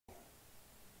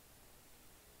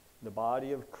the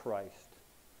body of Christ.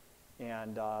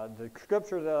 And the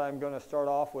scripture that I'm going to start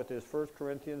off with is 1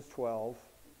 Corinthians 12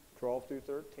 through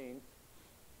 13.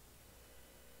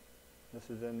 This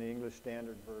is in the English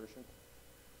Standard Version.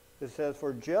 It says,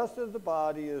 "For just as the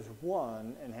body is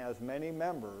one and has many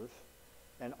members,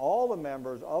 and all the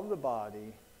members of the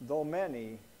body, though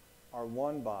many, are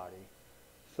one body,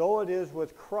 so it is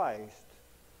with Christ.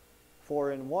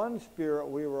 For in one Spirit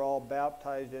we were all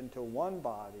baptized into one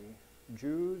body,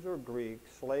 Jews or Greeks,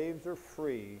 slaves or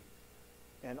free,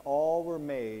 and all were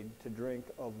made to drink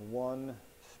of one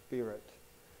Spirit."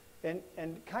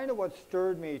 And kind of what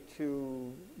stirred me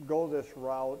to go this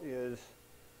route is,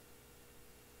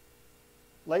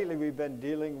 lately we've been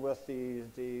dealing with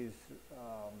these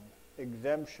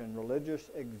religious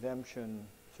exemption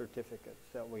certificates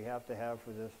that we have to have for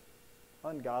this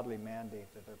ungodly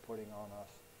mandate that they're putting on us.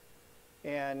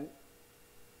 And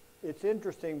it's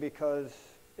interesting because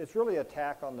it's really an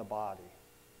attack on the body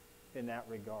in that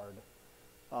regard.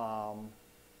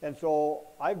 And so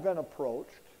I've been approached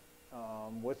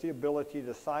with the ability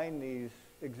to sign these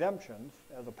exemptions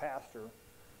as a pastor,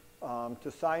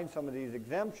 to sign some of these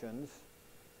exemptions.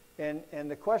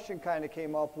 And the question kind of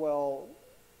came up, well,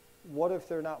 what if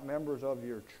they're not members of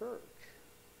your church?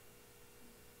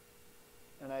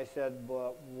 And I said,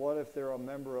 but what if they're a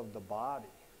member of the body?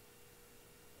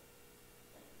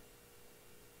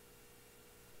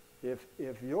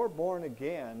 If you're born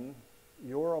again,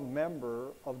 you're a member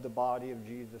of the body of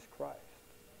Jesus Christ.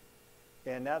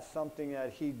 And that's something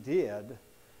that he did.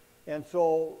 And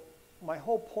so my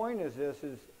whole point is this,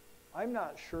 is I'm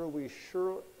not sure we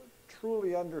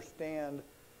truly understand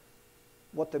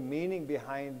what the meaning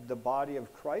behind the body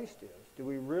of Christ is. Do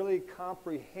we really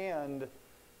comprehend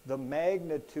the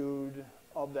magnitude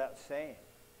of that saying,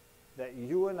 that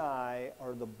you and I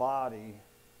are the body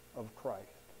of Christ?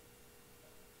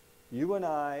 You and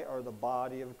I are the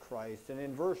body of Christ. And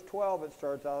in verse 12 it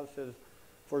starts out, it says,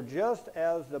 "For just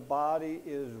as the body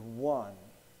is one,"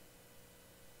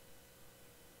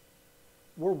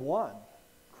 we're one.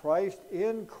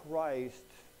 In Christ,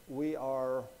 we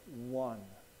are one.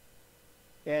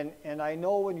 And I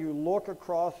know when you look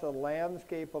across the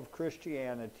landscape of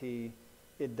Christianity,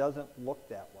 it doesn't look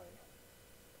that way.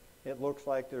 It looks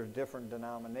like there's different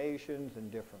denominations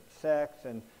and different sects,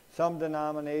 and some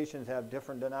denominations have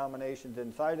different denominations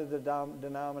inside of the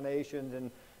denominations.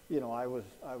 And I was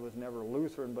never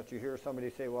Lutheran, but you hear somebody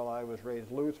say, well, I was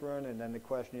raised Lutheran, and then the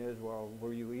question is, well,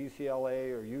 were you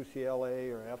ECLA or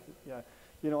UCLA or F?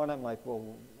 And I'm like,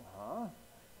 well, huh?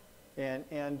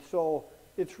 And so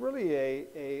it's really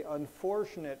a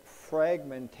unfortunate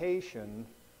fragmentation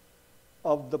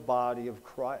of the body of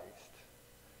Christ.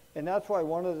 And that's why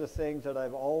one of the things that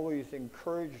I've always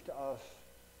encouraged us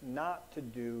not to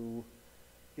do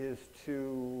is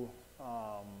to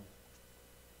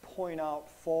point out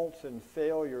faults and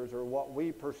failures, or what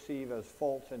we perceive as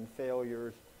faults and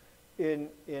failures in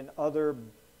other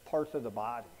parts of the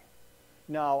body.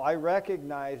 Now, I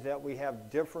recognize that we have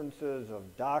differences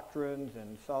of doctrines,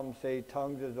 and some say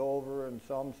tongues is over, and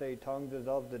some say tongues is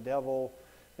of the devil,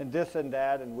 and this and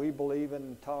that, and we believe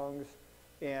in tongues.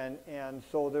 And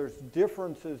so there's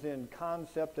differences in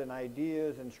concept and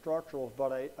ideas and structurals,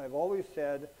 but I've always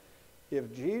said,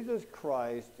 if Jesus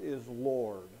Christ is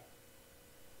Lord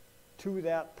to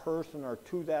that person or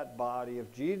to that body,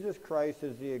 if Jesus Christ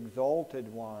is the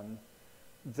exalted one,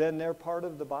 then they're part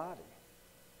of the body.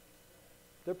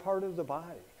 They're part of the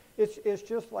body. It's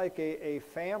just like a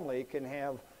family can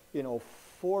have,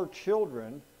 4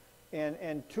 children,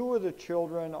 and 2 of the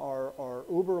children are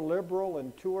uber liberal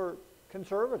and 2 are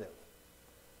conservative.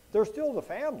 They're still the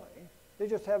family. They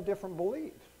just have different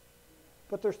beliefs.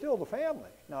 But they're still the family.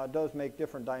 Now, it does make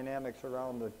different dynamics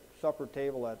around the supper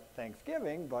table at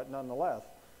Thanksgiving, but nonetheless.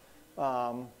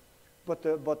 But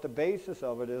the basis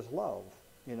of it is love.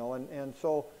 And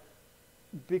so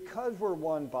because we're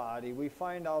one body, we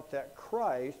find out that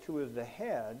Christ, who is the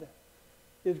head,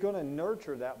 is going to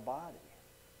nurture that body.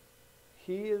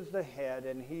 He is the head,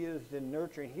 and he is the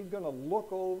nurturing. He's going to look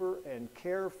over and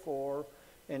care for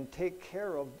and take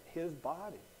care of his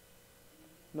body.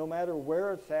 No matter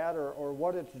where it's at or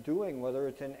what it's doing, whether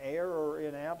it's in error or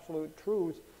in absolute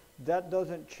truth, that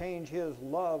doesn't change his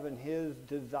love and his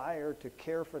desire to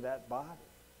care for that body.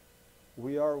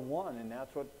 We are one, and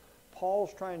that's what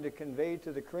Paul's trying to convey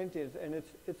to the Corinthians. And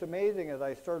it's amazing, as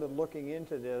I started looking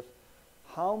into this,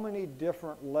 how many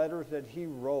different letters that he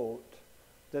wrote,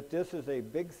 that this is a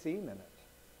big theme in it.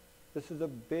 This is a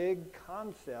big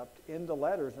concept in the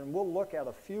letters, and we'll look at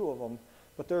a few of them,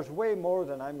 but there's way more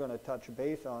than I'm going to touch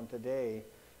base on today.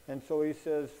 And so he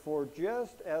says, "For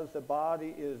just as the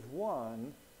body is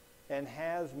one and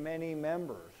has many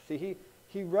members. See,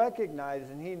 he recognizes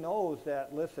and he knows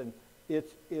that, listen,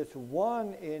 it's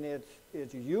one in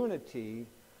its unity,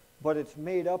 but it's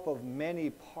made up of many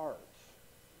parts.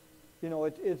 You know,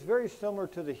 it's very similar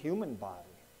to the human body.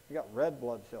 You got red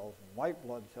blood cells and white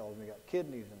blood cells, and you got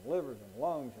kidneys and livers and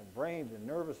lungs and brains and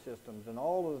nervous systems and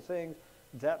all of the things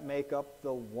that make up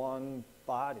the one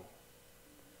body.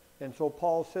 And so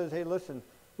Paul says, hey, listen,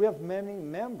 we have many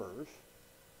members,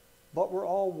 but we're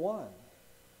all one.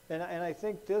 And I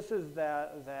think this is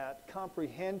that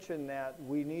comprehension that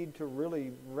we need to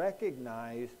really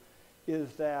recognize, is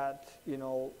that, you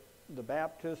know, the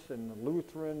Baptists and the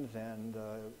Lutherans and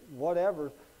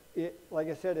whatever, like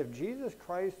I said, if Jesus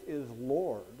Christ is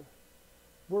Lord,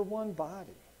 we're one body.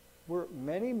 We're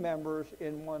many members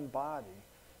in one body.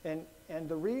 And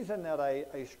the reason that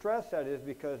I stress that is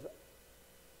because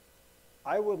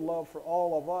I would love for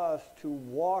all of us to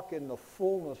walk in the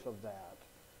fullness of that.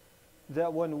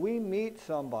 That when we meet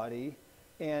somebody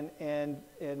and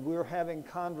we're having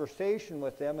conversation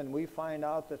with them and we find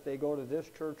out that they go to this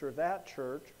church or that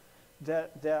church,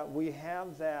 that we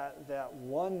have that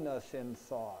oneness in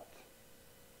thought,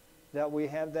 that we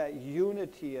have that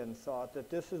unity in thought, that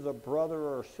this is a brother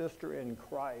or sister in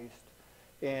Christ,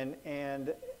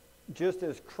 and just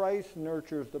as Christ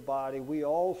nurtures the body, we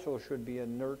also should be a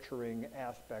nurturing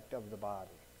aspect of the body.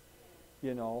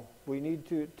 You know, we need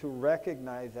to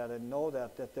recognize that and know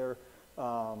that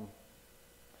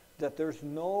there's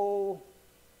no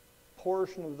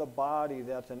portion of the body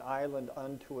that's an island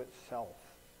unto itself.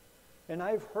 And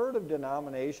I've heard of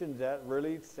denominations that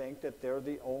really think that they're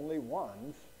the only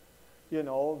ones, you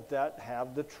know, that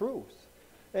have the truth.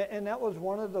 And that was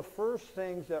one of the first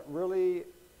things that really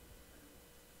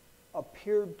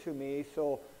appeared to me.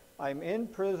 So I'm in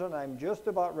prison, I'm just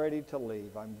about ready to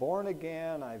leave. I'm born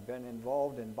again, I've been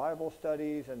involved in Bible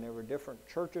studies, and there were different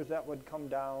churches that would come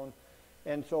down.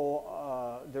 And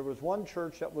so there was one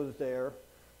church that was there.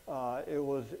 It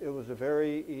was a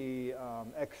very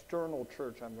external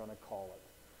church, I'm going to call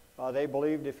it. They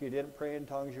believed if you didn't pray in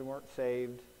tongues, you weren't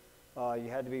saved. You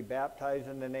had to be baptized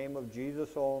in the name of Jesus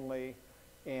only.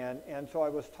 And so I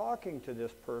was talking to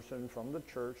this person from the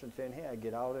church and saying, hey, I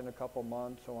get out in a couple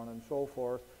months, so on and so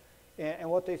forth. And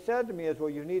what they said to me is, well,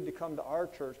 you need to come to our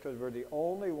church because we're the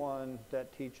only one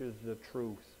that teaches the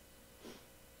truth.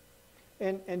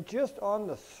 And just on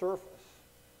the surface,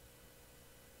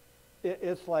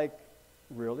 it's like,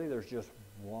 really, there's just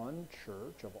one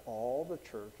church of all the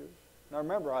churches? Now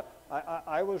remember,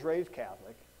 I was raised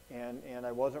Catholic, and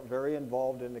I wasn't very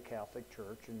involved in the Catholic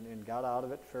Church and got out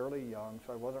of it fairly young,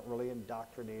 so I wasn't really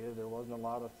indoctrinated. There wasn't a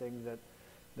lot of things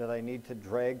that I need to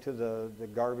drag to the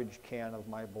garbage can of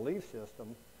my belief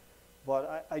system.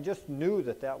 But I just knew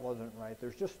that wasn't right.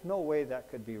 There's just no way that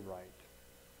could be right.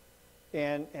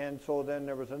 And so then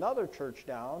there was another church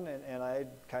down, and I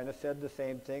kind of said the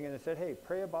same thing, and I said, hey,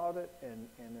 pray about it, and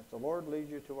if the Lord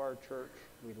leads you to our church,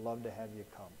 we'd love to have you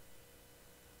come.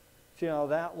 So, you know,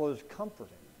 that was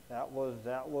comforting. That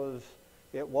was,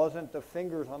 it wasn't the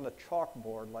fingers on the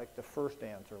chalkboard like the first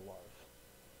answer was.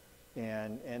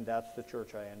 And that's the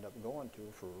church I ended up going to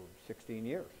for 16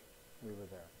 years. We were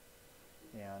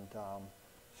there. And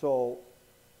so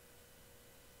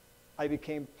I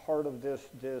became part of this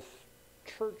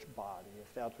church body,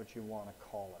 if that's what you want to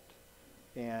call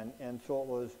it. And so it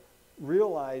was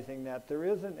realizing that there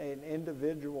isn't an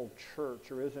individual church,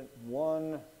 there isn't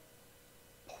one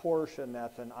portion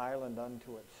that's an island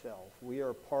unto itself. We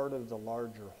are part of the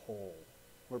larger whole.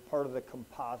 We're part of the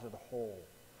composite whole.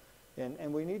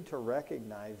 And we need to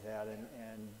recognize that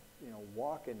and you know,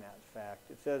 walk in that fact.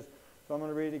 It says, so I'm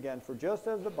going to read it again, for just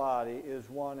as the body is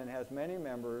one and has many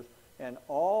members, and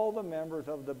all the members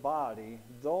of the body,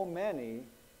 though many,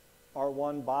 are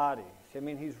one body. See, I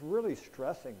mean, he's really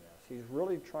stressing this. He's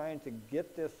really trying to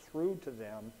get this through to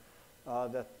them,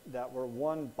 that we're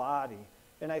one body.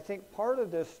 And I think part of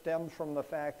this stems from the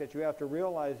fact that you have to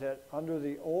realize that under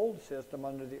the old system,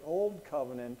 under the old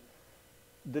covenant,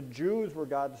 the Jews were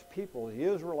God's people, the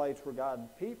Israelites were God's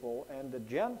people, and the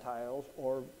Gentiles,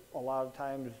 or a lot of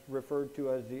times referred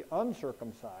to as the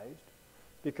uncircumcised,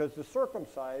 because the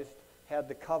circumcised had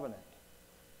the covenant.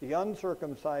 The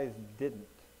uncircumcised didn't.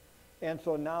 And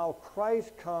so now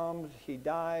Christ comes, he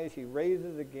dies, he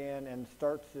raises again, and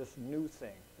starts this new thing,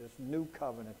 this new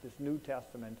covenant, this New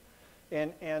Testament.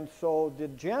 And so the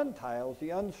Gentiles,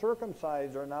 the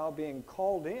uncircumcised, are now being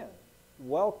called in,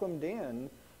 welcomed in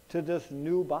to this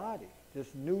new body, this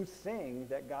new thing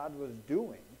that God was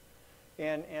doing.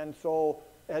 And so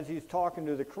as he's talking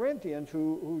to the Corinthians,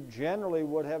 who generally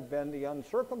would have been the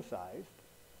uncircumcised,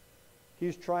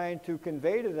 He's trying to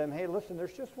convey to them, hey, listen,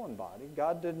 there's just one body.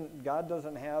 God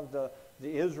doesn't have the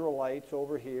Israelites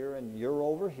over here and you're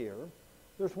over here.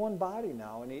 There's one body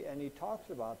now, and he talks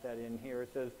about that in here.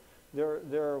 It says,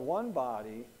 there are one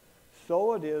body,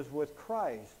 so it is with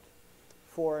Christ.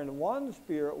 For in one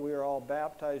Spirit we are all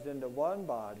baptized into one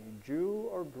body, Jew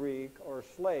or Greek or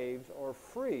slaves or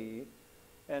free,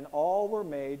 and all were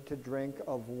made to drink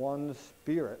of one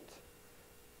Spirit.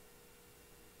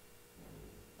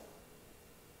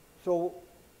 So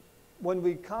when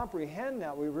we comprehend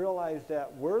that, we realize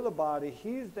that we're the body,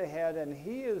 he's the head, and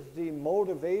he is the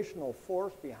motivational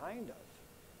force behind us.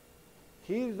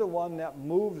 He's the one that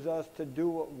moves us to do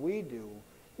what we do.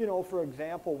 You know, for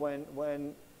example,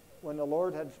 when the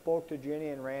Lord had spoke to Ginny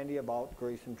and Randy about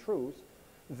grace and truth,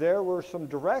 there were some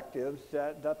directives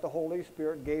that the Holy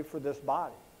Spirit gave for this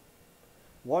body.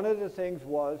 One of the things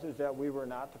is that we were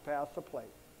not to pass the plate.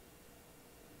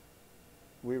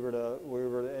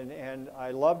 And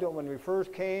I loved it when we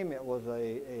first came. It was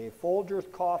a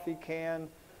Folgers coffee can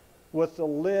with the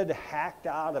lid hacked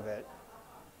out of it.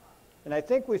 And I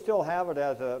think we still have it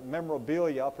as a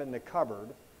memorabilia up in the cupboard.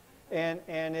 And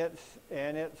it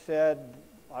said,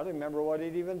 I don't remember what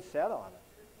it even said on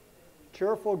it.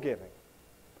 Cheerful giving.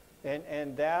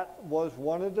 And that was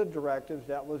one of the directives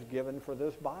that was given for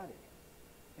this body.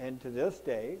 And to this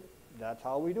day, that's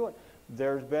how we do it.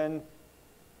 There's been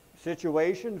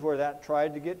situations where that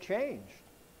tried to get changed.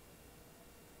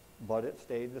 But it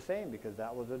stayed the same because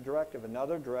that was a directive.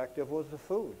 Another directive was the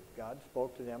food. God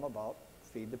spoke to them about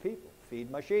feed the people. Feed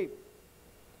my sheep.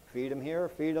 Feed them here,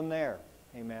 feed them there.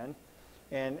 Amen.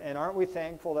 And aren't we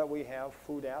thankful that we have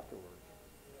food afterwards?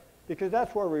 Because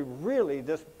that's where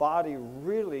this body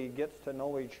really gets to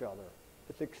know each other.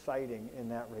 It's exciting in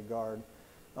that regard.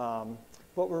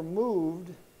 But we're moved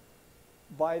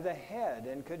by the head.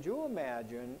 And could you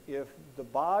imagine if the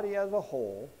body as a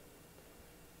whole,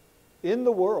 in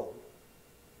the world,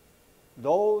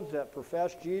 those that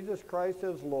profess Jesus Christ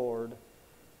as Lord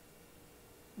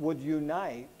would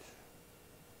unite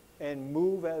and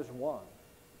move as one?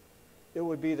 It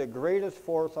would be the greatest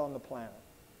force on the planet.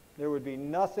 There would be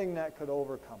nothing that could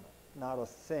overcome it, not a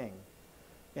thing.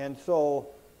 And so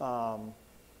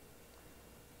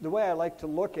the way I like to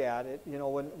look at it, you know,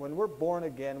 when we're born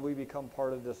again, we become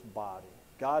part of this body.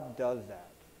 God does that.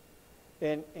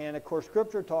 And of course,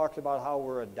 Scripture talks about how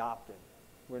we're adopted.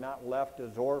 We're not left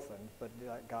as orphans, but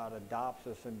God adopts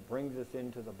us and brings us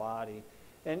into the body.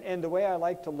 And the way I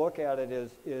like to look at it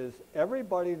is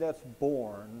everybody that's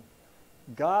born,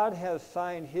 God has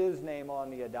signed his name on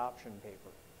the adoption paper.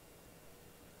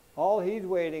 All he's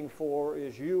waiting for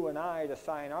is you and I to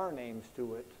sign our names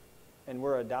to it, and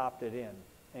we're adopted in.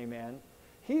 Amen.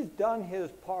 He's done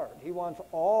his part. He wants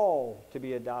all to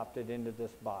be adopted into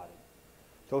this body.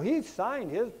 So he's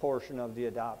signed his portion of the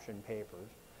adoption papers.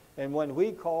 And when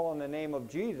we call on the name of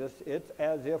Jesus, it's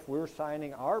as if we're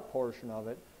signing our portion of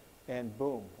it, and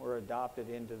boom, we're adopted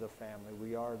into the family.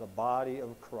 We are the body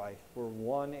of Christ. We're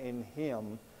one in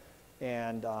him.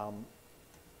 And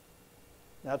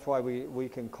that's why we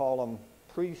can call them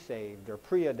pre-saved or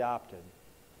pre-adopted.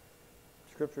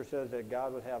 Scripture says that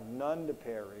God would have none to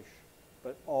perish,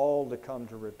 but all to come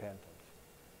to repentance.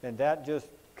 And that just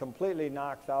completely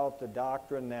knocks out the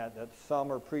doctrine that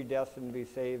some are predestined to be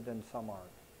saved and some aren't.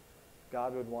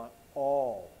 God would want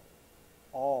all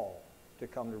to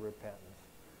come to repentance.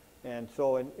 And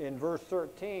so in verse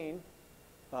 13,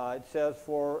 it says,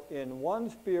 for in one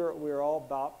Spirit we are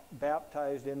all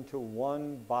baptized into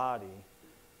one body.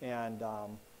 And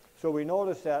so we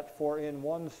notice that for in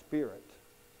one Spirit.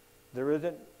 There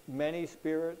isn't many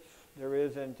spirits. There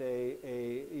isn't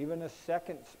even a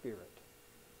second Spirit.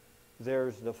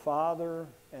 There's the Father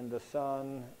and the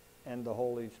Son and the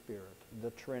Holy Spirit,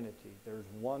 the Trinity. There's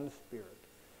one Spirit.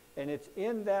 And it's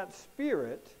in that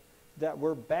Spirit that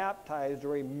we're baptized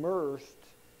or immersed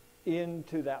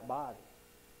into that body,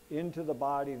 into the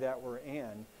body that we're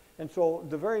in. And so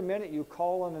the very minute you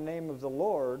call on the name of the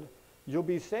Lord, you'll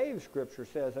be saved, Scripture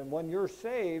says. And when you're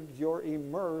saved, you're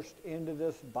immersed into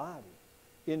this body,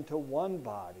 into one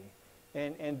body.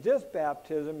 And this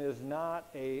baptism is not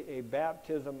a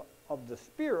baptism of the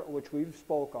Spirit, which we've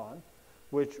spoke on,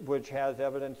 which has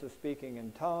evidence of speaking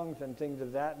in tongues and things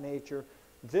of that nature.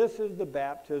 This is the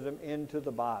baptism into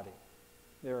the body.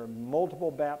 There are multiple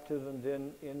baptisms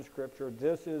in Scripture.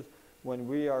 This is when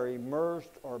we are immersed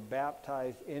or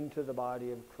baptized into the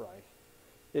body of Christ.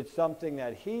 It's something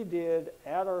that he did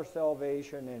at our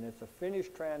salvation, and it's a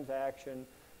finished transaction,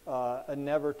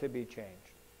 never to be changed.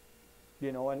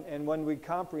 You know, and when we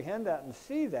comprehend that and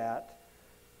see that,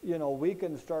 we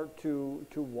can start to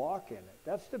walk in it.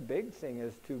 That's the big thing,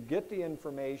 is to get the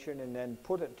information and then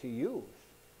put it to use.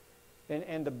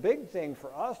 And the big thing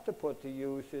for us to put to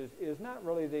use is not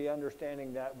really the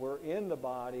understanding that we're in the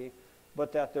body,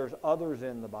 but that there's others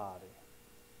in the body.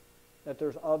 That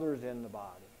there's others in the body.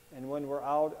 And when we're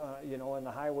out, in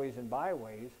the highways and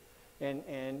byways,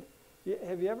 and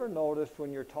have you ever noticed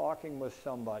when you're talking with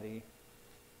somebody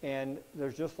and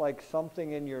there's just like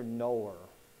something in your knower,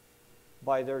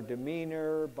 by their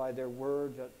demeanor, by their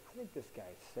words, that I think this guy's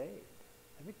saved.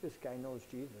 I think this guy knows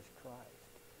Jesus Christ.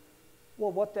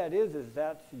 Well, what that is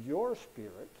that's your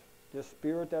spirit, the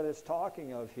spirit that it's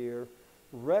talking of here,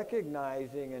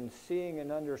 recognizing and seeing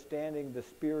and understanding the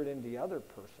spirit in the other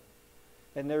person.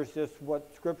 And there's this,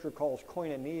 what Scripture calls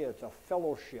koinonia. It's a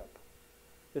fellowship.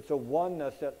 It's a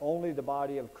oneness that only the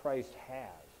body of Christ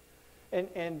has.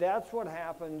 And that's what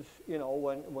happens,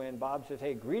 when Bob says,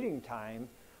 hey, greeting time,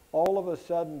 all of a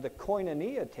sudden the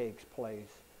koinonia takes place.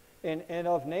 And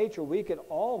of nature, we could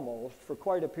almost, for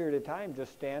quite a period of time,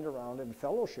 just stand around and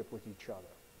fellowship with each other.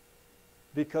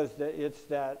 Because it's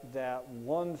that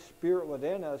one spirit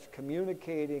within us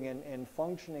communicating and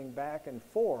functioning back and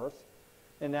forth.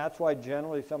 And that's why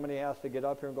generally somebody has to get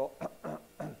up here and go,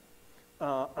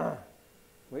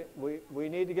 we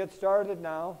need to get started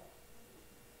now.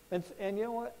 And you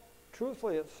know what?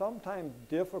 Truthfully, it's sometimes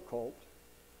difficult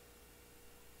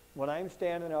when I'm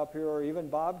standing up here, or even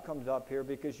Bob comes up here,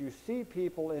 because you see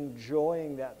people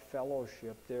enjoying that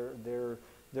fellowship.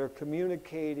 They're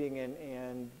communicating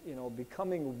and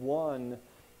becoming one,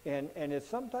 and it's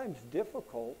sometimes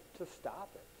difficult to stop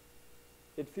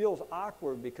it. It feels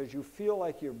awkward because you feel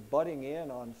like you're butting in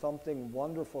on something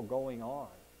wonderful going on.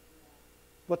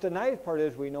 But the nice part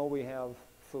is we know we have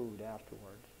food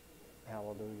afterwards.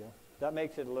 Hallelujah. That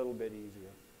makes it a little bit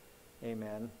easier.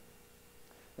 Amen.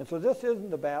 And so this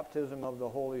isn't the baptism of the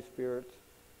Holy Spirit.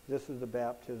 This is the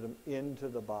baptism into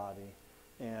the body.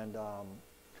 And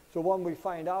so when we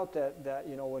find out that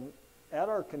when at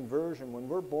our conversion, when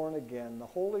we're born again, the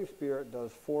Holy Spirit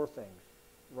does 4 things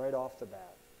right off the bat.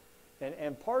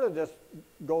 And part of this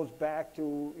goes back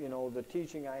to, the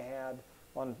teaching I had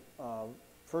on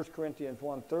 1 Corinthians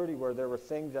 1:30, where there were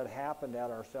things that happened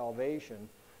at our salvation,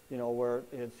 where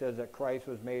it says that Christ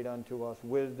was made unto us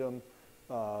wisdom,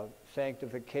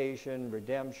 sanctification,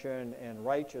 redemption, and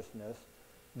righteousness.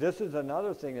 This is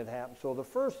another thing that happens. So the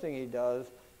first thing he does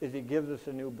is he gives us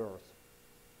a new birth.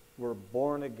 We're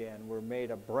born again. We're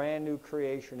made a brand new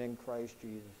creation in Christ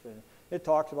Jesus. And it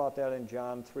talks about that in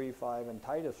John 3:5 and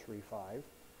Titus 3:5.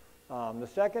 The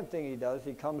second thing he does,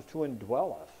 he comes to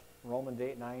indwell us. Romans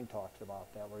 8:9 talks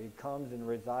about that, where he comes and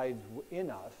resides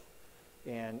in us,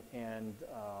 and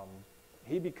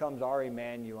he becomes our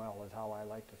Emmanuel, is how I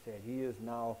like to say it. He is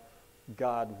now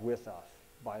God with us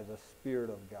by the Spirit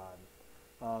of God.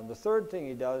 The third thing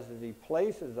he does is he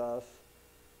places us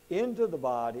into the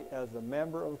body as a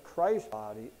member of Christ's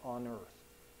body on earth.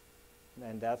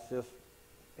 And that's this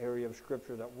area of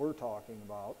Scripture that we're talking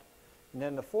about. And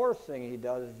then the fourth thing he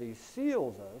does is he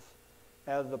seals us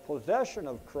as the possession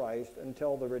of Christ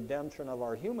until the redemption of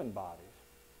our human bodies.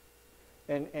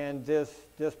 And this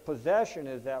possession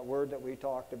is that word that we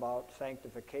talked about,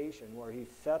 sanctification, where he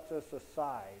sets us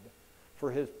aside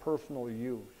for his personal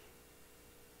use.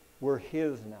 We're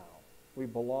his now. We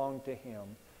belong to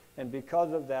him. And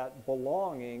because of that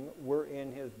belonging, we're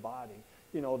in his body.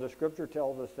 The Scripture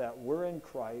tells us that we're in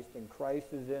Christ, and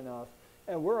Christ is in us,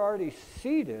 and we're already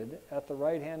seated at the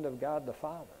right hand of God the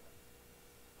Father.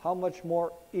 How much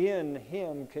more in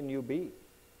him can you be?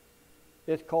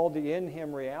 It's called the in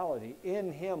him reality.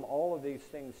 In him, all of these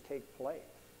things take place.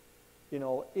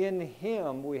 In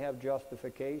him we have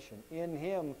justification. In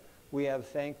him we have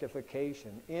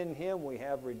sanctification. In him we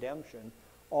have redemption.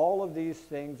 All of these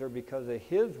things are because of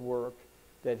his work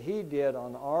that he did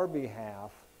on our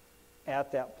behalf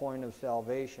at that point of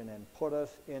salvation and put us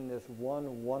in this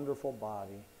one wonderful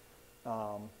body.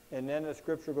 And then the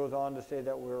Scripture goes on to say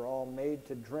that we're all made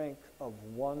to drink of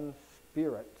one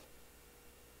Spirit.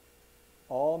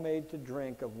 All made to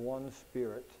drink of one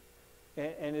Spirit.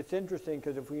 And it's interesting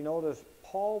because if we notice,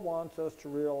 Paul wants us to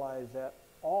realize that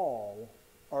all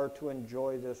are to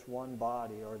enjoy this one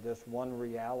body or this one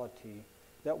reality,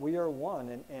 that we are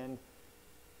one. And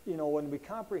when we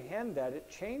comprehend that, it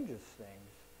changes things.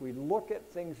 We look at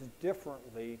things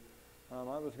differently.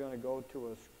 I was going to go to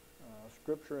a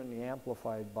scripture in the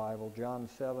Amplified Bible, John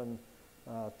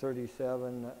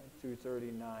 7:37 through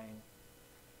 39.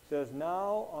 It says,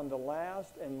 "Now on the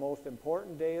last and most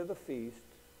important day of the feast,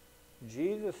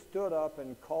 Jesus stood up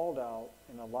and called out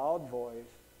in a loud voice,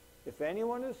 'If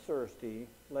anyone is thirsty,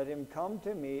 let him come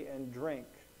to me and drink.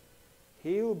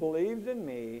 He who believes in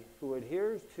me, who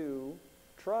adheres to,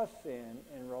 trusts in,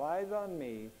 and relies on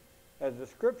me, as the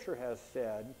Scripture has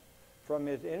said, from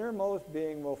his innermost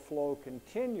being will flow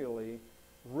continually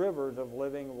rivers of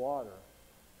living water.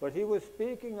 But he was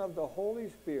speaking of the Holy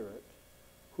Spirit,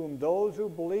 whom those who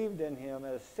believed in him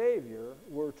as Savior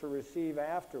were to receive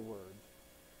afterwards.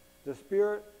 The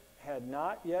Spirit had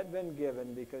not yet been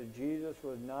given because Jesus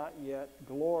was not yet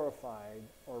glorified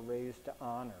or raised to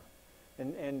honor.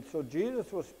 And so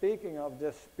Jesus was speaking of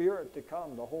this Spirit to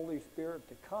come, the Holy Spirit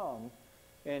to come,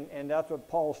 and that's what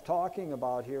Paul's talking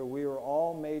about here. We were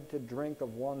all made to drink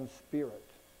of one Spirit.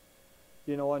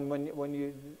 You know, and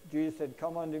when Jesus said,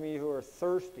 "Come unto me who are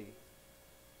thirsty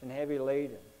and heavy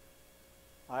laden,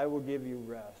 I will give you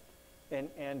rest."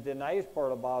 And the nice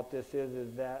part about this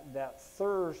is that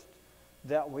thirst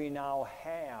that we now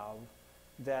have,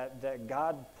 that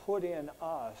God put in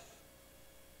us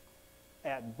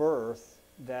at birth,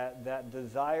 that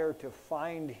desire to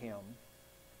find him,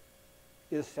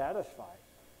 is satisfied.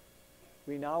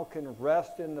 We now can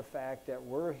rest in the fact that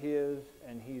we're his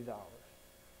and he's ours.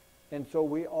 And so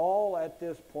we all at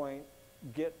this point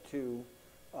get to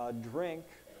drink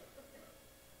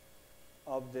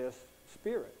of this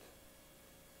Spirit.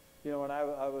 You know, and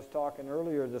I was talking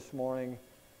earlier this morning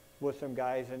with some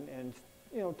guys and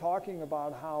you know, talking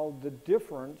about how the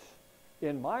difference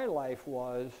in my life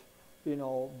was, you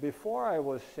know, before I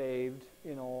was saved,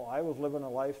 you know, I was living a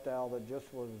lifestyle that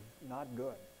just was not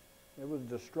good. It was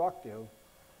destructive,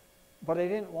 but I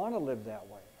didn't want to live that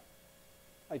way.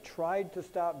 I tried to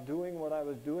stop doing what I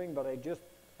was doing, but I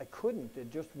couldn't.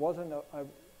 It just wasn't,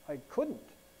 I couldn't.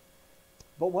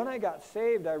 But when I got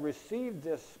saved, I received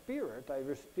this Spirit. I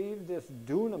received this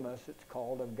dunamis, it's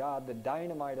called, of God, the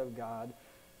dynamite of God,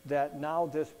 that now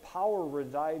this power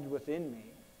resides within me.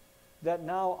 That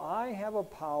now I have a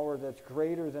power that's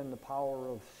greater than the power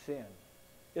of sin.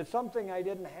 It's something I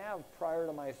didn't have prior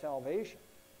to my salvation.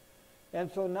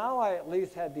 And so now I at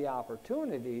least had the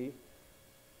opportunity,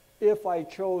 if I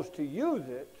chose to use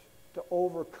it, to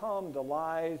overcome the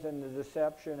lies and the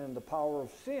deception and the power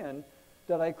of sin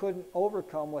that I couldn't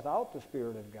overcome without the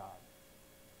Spirit of God.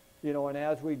 You know, and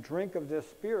as we drink of this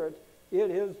Spirit,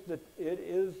 it is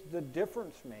the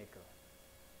difference maker.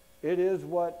 It is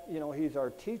what, you know, he's our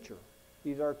teacher.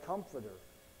 He's our comforter.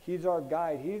 He's our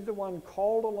guide. He's the one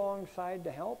called alongside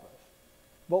to help us.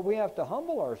 But we have to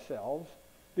humble ourselves,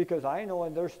 because I know,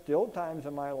 and there's still times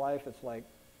in my life it's like,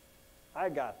 I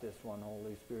got this one,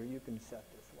 Holy Spirit. You can set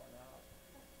this one out.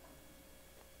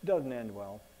 Doesn't end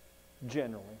well,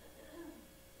 generally.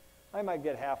 I might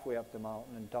get halfway up the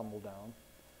mountain and tumble down.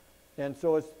 And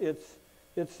so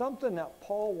it's something that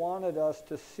Paul wanted us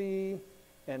to see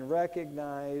and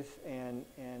recognize and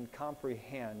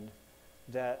comprehend,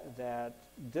 that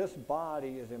this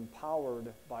body is empowered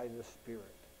by the Spirit.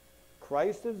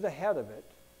 Christ is the head of it.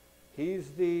 He's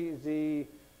the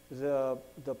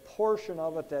portion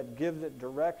of it that gives it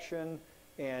direction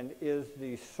and is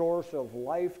the source of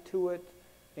life to it.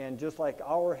 And just like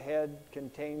our head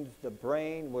contains the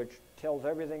brain, which tells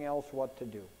everything else what to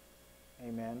do.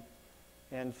 Amen.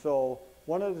 And so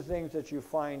one of the things that you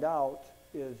find out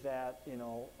is that, you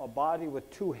know, a body with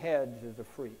two heads is a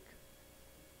freak.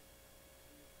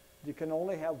 You can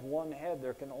only have one head.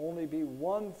 There can only be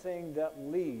one thing that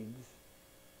leads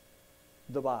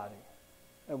the body.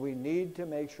 And we need to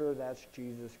make sure that's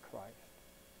Jesus Christ.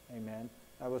 Amen.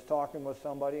 I was talking with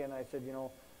somebody and I said, you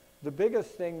know, the biggest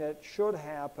thing that should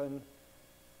happen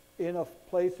in a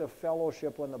place of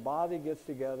fellowship when the body gets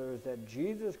together is that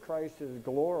Jesus Christ is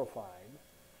glorified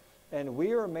and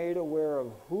we are made aware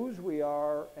of whose we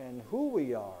are and who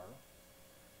we are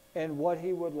and what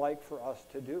he would like for us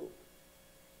to do.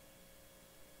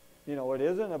 You know, it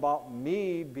isn't about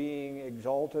me being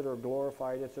exalted or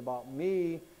glorified. It's about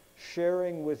me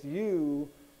sharing with you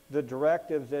the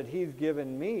directives that he's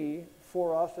given me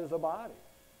for us as a body.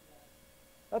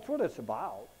 That's what it's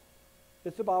about.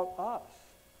 It's about us.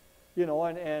 You know,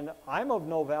 and I'm of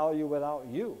no value without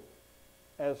you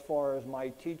as far as my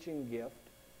teaching gift.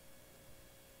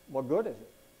 What good is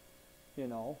it? You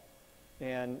know,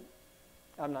 and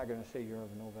I'm not going to say you're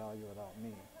of no value without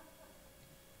me,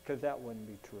 because that wouldn't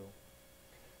be true.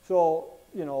 So,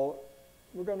 you know,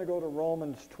 we're going to go to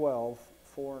Romans 12,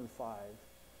 4 and 5.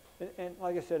 And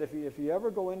like I said, if you ever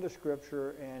go into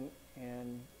Scripture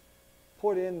and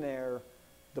put in there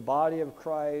the body of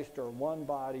Christ or one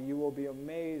body, you will be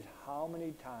amazed how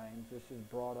many times this is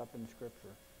brought up in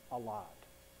Scripture. A lot.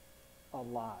 A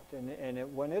lot.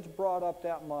 And when it's brought up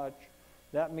that much,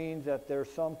 that means that there's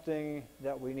something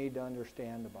that we need to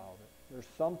understand about it. There's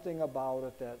something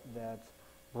about it that's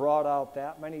brought out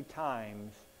that many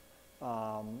times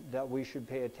that we should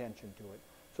pay attention to it.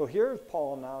 So here's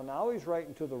Paul now. Now he's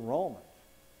writing to the Romans.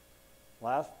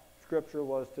 Last scripture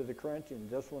was to the Corinthians.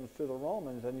 This one's to the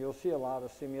Romans, and you'll see a lot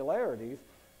of similarities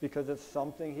because it's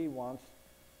something he wants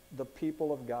the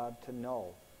people of God to know.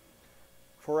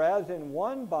 For as in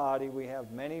one body we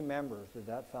have many members. Does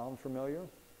that sound familiar?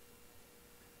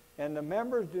 And the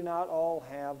members do not all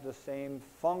have the same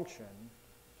function.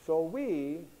 So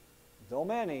we, though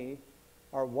many,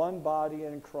 are one body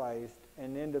in Christ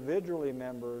and individually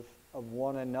members of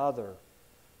one another.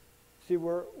 See,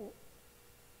 we're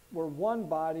one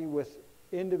body with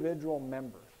individual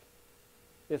members.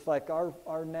 It's like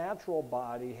our natural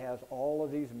body has all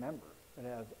of these members. It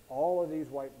has all of these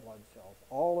white blood cells,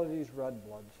 all of these red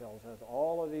blood cells, has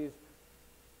all of these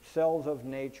cells of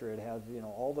nature. It has,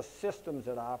 all the systems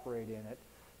that operate in it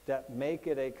that make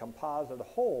it a composite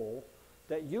whole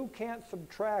that you can't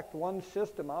subtract one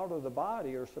system out of the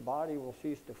body or the body will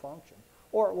cease to function.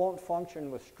 Or it won't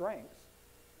function with strength.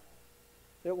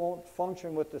 It won't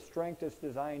function with the strength it's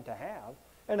designed to have.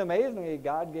 And amazingly,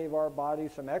 God gave our body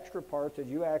some extra parts that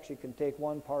you actually can take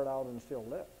one part out and still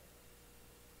live.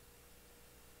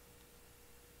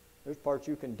 There's parts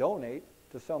you can donate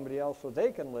to somebody else so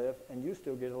they can live, and you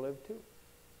still get to live too.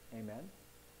 Amen?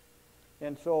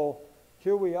 And so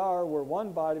here we are, we're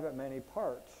one body but many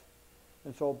parts.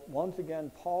 And so once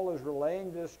again, Paul is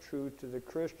relaying this truth to the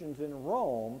Christians in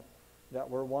Rome that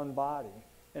we're one body.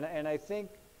 And I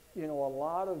think, a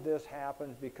lot of this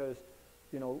happens because,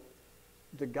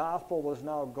 the gospel was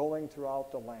now going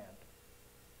throughout the land.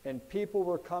 And people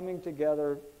were coming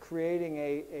together, creating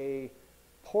a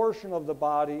portion of the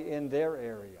body in their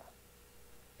area.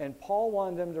 And Paul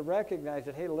wanted them to recognize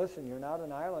that, hey, listen, you're not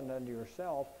an island unto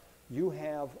yourself. You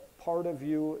have, part of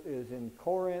you is in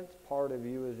Corinth, part of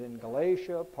you is in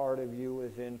Galatia, part of you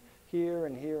is in here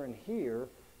and here and here,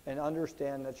 and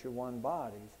understand that you're one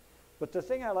body. But the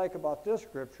thing I like about this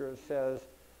scripture, it says,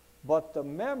 but the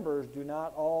members do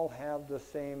not all have the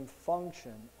same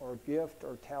function or gift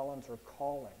or talents or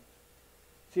callings.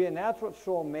 See, and that's what's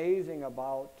so amazing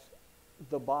about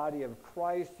the body of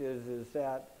Christ is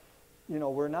that,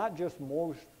 we're not just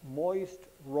moist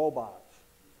robots.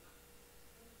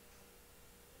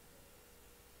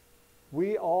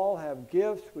 We all have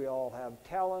gifts, we all have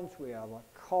talents, we have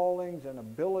callings and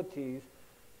abilities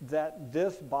that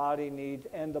this body needs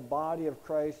and the body of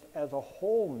Christ as a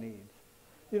whole needs.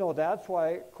 That's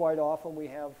why quite often we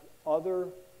have other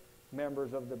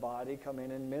members of the body come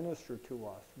in and minister to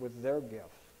us with their gifts.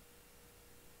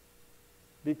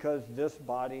 Because this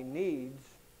body needs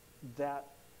that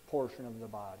portion of the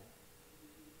body.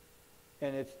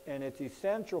 And it's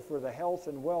essential for the health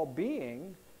and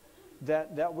well-being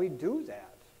that we do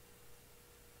that.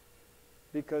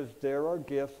 Because there are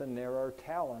gifts and there are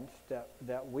talents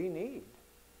that we need.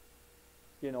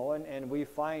 And we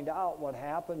find out what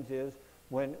happens is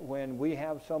when we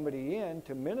have somebody in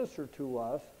to minister to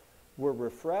us, we're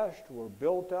refreshed, we're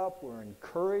built up, we're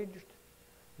encouraged.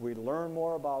 We learn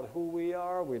more about who we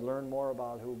are. We learn more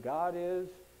about who God is.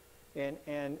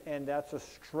 And that's a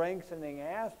strengthening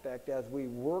aspect as we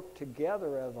work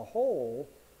together as a whole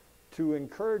to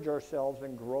encourage ourselves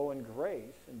and grow in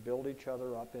grace and build each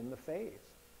other up in the faith.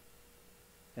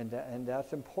 And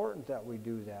that's important that we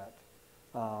do that.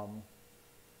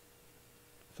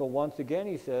 So once again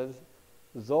he says,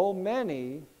 though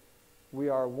many, we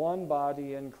are one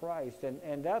body in Christ.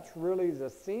 And that's really the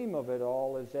theme of it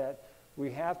all, is that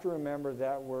we have to remember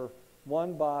that we're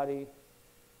one body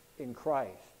in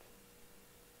Christ.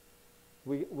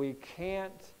 We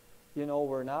can't,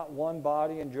 we're not one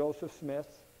body in Joseph Smith.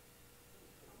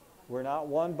 We're not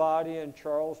one body in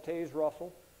Charles Taze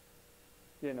Russell.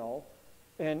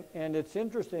 And it's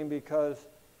interesting because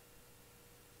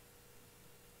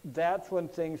that's when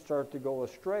things start to go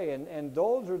astray. And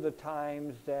those are the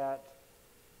times that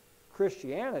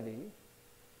Christianity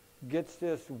gets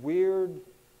this weird,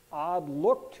 odd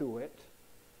look to it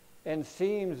and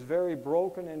seems very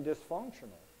broken and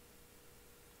dysfunctional.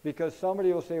 Because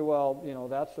somebody will say, well,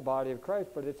 that's the body of Christ,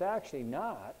 but it's actually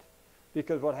not.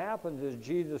 Because what happens is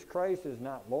Jesus Christ is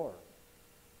not Lord.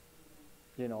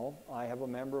 I have a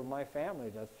member of my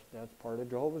family that's part of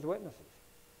Jehovah's Witnesses.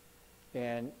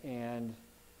 And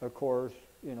of course,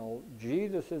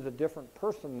 Jesus is a different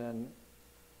person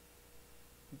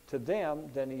to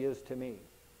them than he is to me.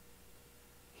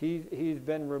 He's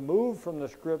been removed from the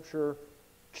scripture,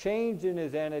 changed in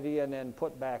his entity, and then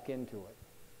put back into it.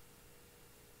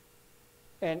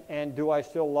 And do I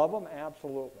still love them?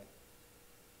 Absolutely.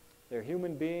 They're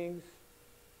human beings,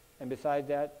 and besides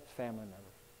that, it's family members.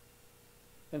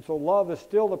 And so love is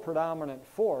still the predominant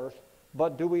force,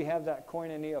 but do we have that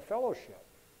koinonia fellowship?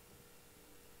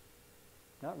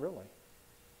 Not really.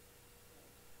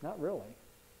 Not really.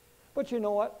 But you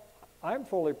know what? I'm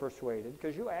fully persuaded,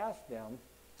 because you ask them,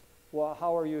 well,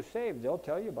 how are you saved? They'll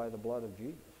tell you by the blood of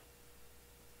Jesus.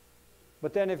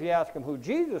 But then if you ask them who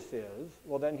Jesus is,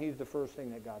 well, then he's the first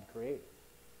thing that God created.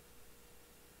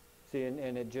 See,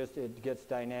 and it gets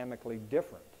dynamically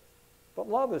different. But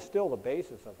love is still the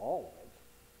basis of all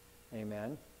of it.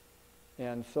 Amen.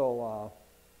 And so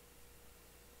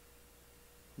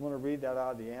I'm going to read that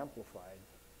out of the Amplified.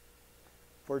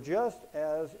 For just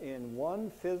as in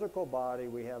one physical body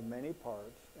we have many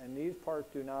parts, and these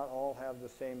parts do not all have the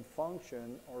same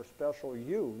function or special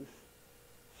use,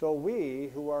 so we,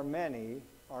 who are many,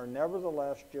 are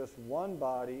nevertheless just one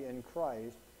body in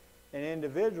Christ, and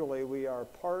individually we are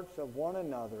parts of one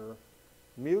another,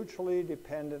 mutually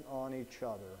dependent on each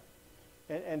other.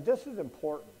 And this is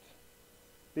important,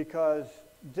 because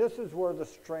this is where the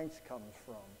strength comes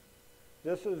from.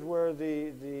 This is where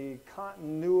the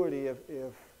continuity of,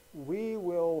 if we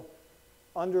will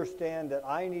understand that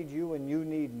I need you and you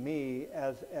need me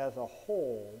as a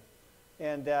whole,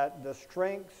 and that the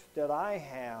strengths that I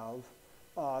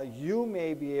have, you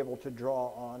may be able to draw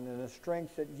on, and the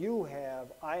strengths that you have,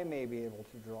 I may be able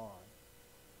to draw on.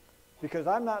 Because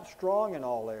I'm not strong in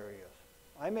all areas.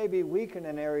 I may be weak in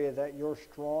an area that you're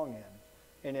strong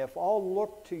in. And if I'll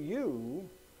look to you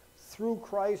through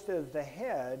Christ as the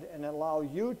head and allow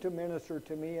you to minister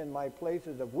to me in my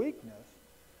places of weakness,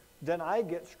 then I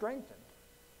get strengthened,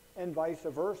 and vice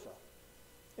versa.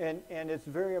 And it's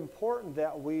very important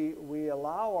that we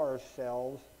allow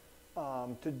ourselves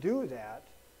to do that.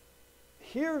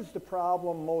 Here's the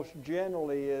problem most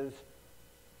generally is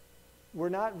we're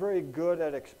not very good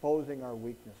at exposing our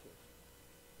weaknesses,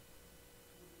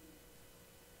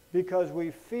 because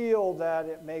we feel that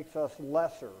it makes us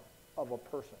lesser of a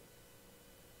person.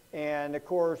 And of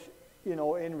course, you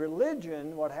know, in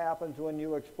religion, what happens when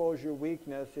you expose your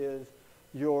weakness is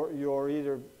you're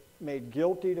either made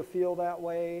guilty to feel that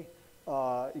way,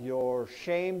 you're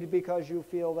shamed because you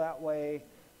feel that way.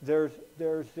 There's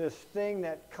this thing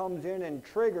that comes in and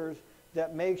triggers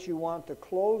that makes you want to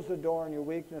close the door on your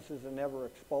weaknesses and never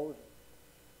expose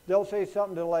it. They'll say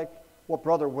something to like, well,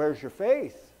 brother, where's your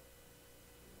faith?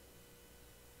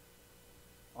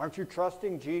 Aren't you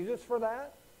trusting Jesus for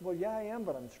that? Well, yeah, I am,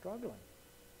 but I'm struggling.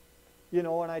 You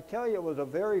know, and I tell you, it was a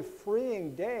very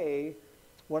freeing day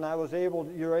when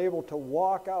you're able to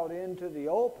walk out into the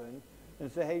open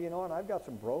and say, hey, you know what, I've got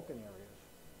some broken areas.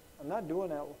 I'm not doing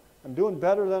that. I'm doing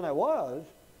better than I was,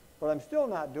 but I'm still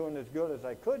not doing as good as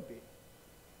I could be.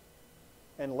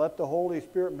 And let the Holy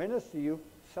Spirit minister to you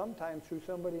sometimes through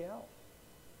somebody else.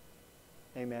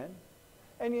 Amen?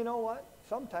 And you know what?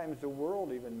 Sometimes the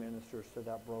world even ministers to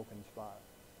that broken spot.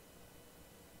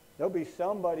 There'll be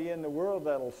somebody in the world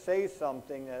that'll say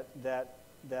something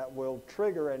that will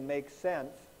trigger and make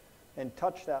sense and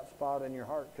touch that spot in your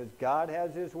heart, because God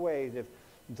has his ways.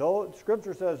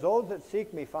 Scripture says, those that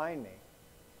seek me find me.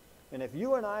 And if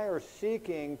you and I are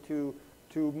seeking to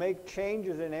make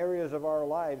changes in areas of our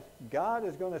lives, God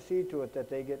is going to see to it that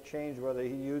they get changed, whether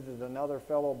he uses another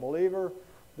fellow believer,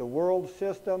 the world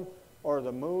system, or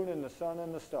the moon and the sun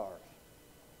and the stars.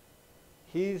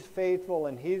 He's faithful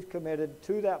and he's committed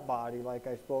to that body, like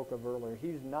I spoke of earlier.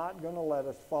 He's not going to let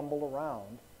us fumble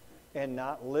around and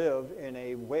not live in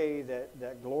a way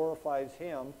that glorifies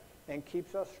him and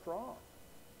keeps us strong.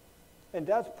 And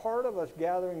that's part of us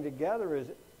gathering together, is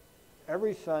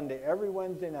every Sunday, every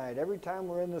Wednesday night, every time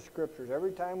we're in the scriptures,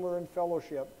 every time we're in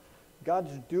fellowship,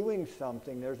 God's doing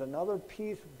something. There's another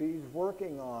piece he's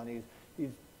working on.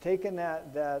 He's taken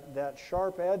that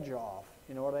sharp edge off.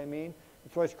 You know what I mean?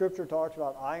 That's why Scripture talks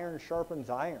about iron sharpens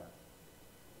iron.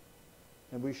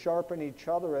 And we sharpen each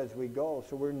other as we go.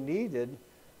 So we're needed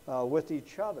with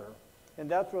each other.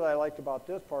 And that's what I liked about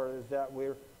this part, is that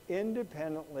we're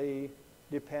independently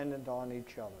dependent on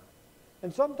each other.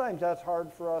 And sometimes that's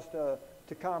hard for us to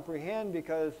comprehend,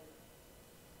 because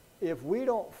if we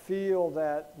don't feel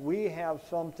that we have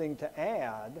something to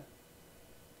add,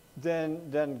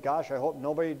 then gosh, I hope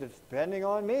nobody's depending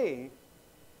on me.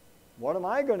 What am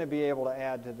I going to be able to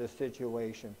add to this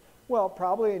situation? Well,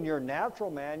 probably in your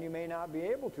natural man you may not be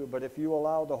able to, but if you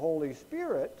allow the Holy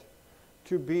Spirit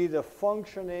to be the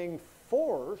functioning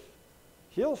force,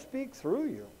 he'll speak through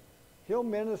you. He'll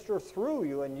minister through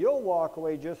you, and you'll walk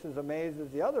away just as amazed as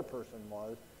the other person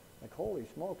was. Like, holy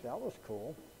smokes, that was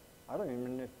cool. I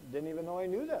didn't even know I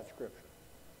knew that scripture.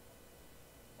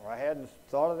 Or I hadn't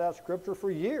thought of that scripture for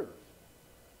years.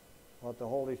 But the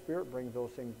Holy Spirit brings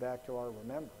those things back to our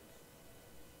remembrance.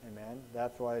 Amen.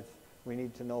 That's why we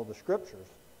need to know the scriptures.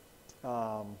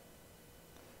 And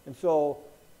so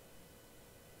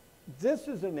This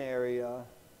is an area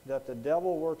that the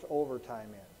devil works overtime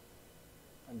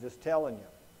in. I'm just telling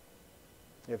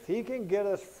you. If he can get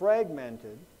us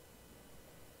fragmented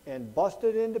and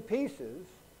busted into pieces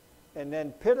and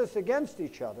then pit us against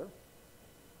each other,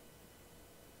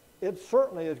 it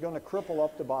certainly is going to cripple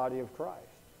up the body of Christ.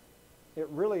 It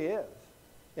really is.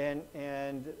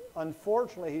 And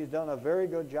unfortunately, he's done a very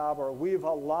good job, or we've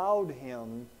allowed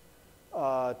him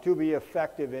to be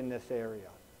effective in this area.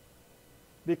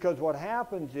 Because what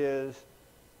happens is,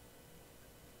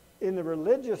 in the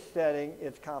religious setting,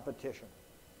 it's competition.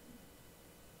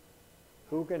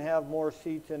 Who can have more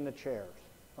seats in the chairs?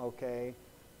 Okay?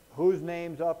 Whose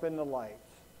name's up in the lights?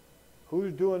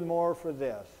 Who's doing more for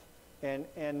this?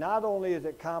 And not only is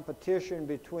it competition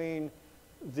between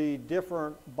the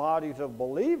different bodies of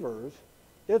believers,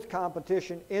 it's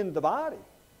competition in the body,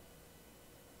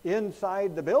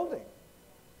 inside the building,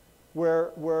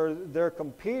 where they're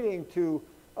competing to,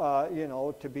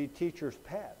 to be teachers'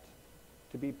 pet,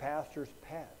 to be pastors'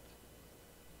 pet,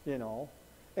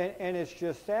 And it's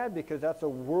just sad because that's a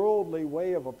worldly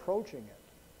way of approaching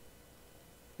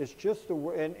it. It's just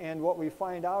and what we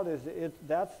find out is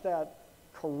that's that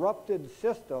corrupted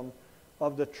system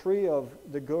of the tree of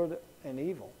the good and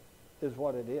evil is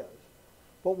what it is.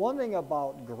 But one thing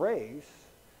about grace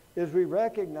is we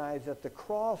recognize that the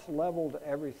cross leveled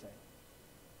everything.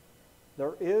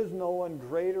 There is no one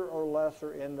greater or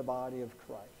lesser in the body of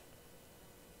Christ.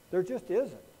 There just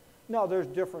isn't. Now, there's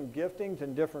different giftings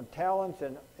and different talents,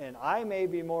 and I may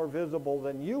be more visible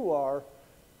than you are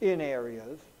in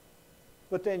areas,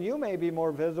 but then you may be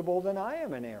more visible than I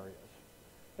am in areas.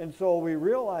 And so we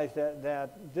realize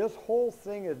that this whole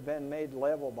thing has been made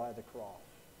level by the cross.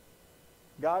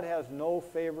 God has no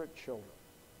favorite children.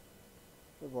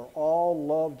 We're all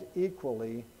loved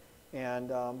equally,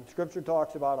 and Scripture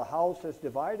talks about a house that's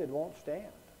divided won't stand.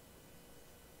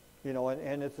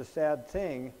 And it's a sad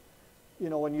thing.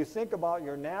 When you think about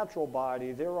your natural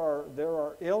body, there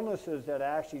are illnesses that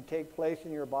actually take place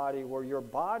in your body where your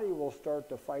body will start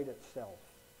to fight itself.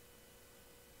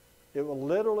 It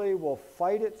will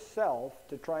fight itself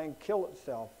to try and kill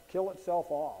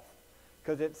itself off,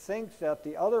 because it thinks that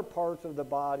the other parts of the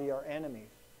body are enemies.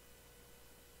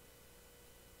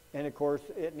 And of course,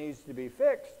 it needs to be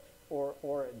fixed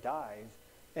or it dies.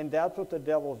 And that's what the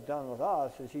devil's done with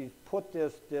us, is he's put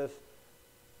this,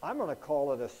 I'm going to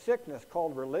call it a sickness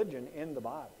called religion in the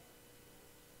body.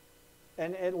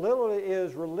 And it literally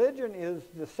is, religion is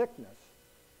the sickness.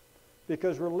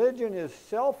 Because religion is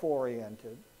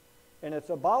self-oriented, and it's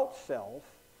about self,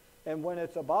 and when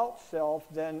it's about self,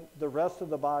 then the rest of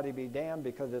the body be damned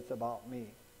because it's about me.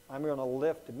 I'm going to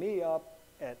lift me up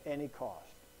at any cost.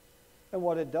 And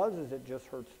what it does is it just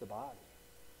hurts the body.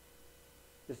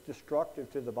 It's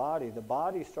destructive to the body. The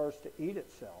body starts to eat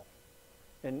itself.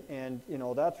 And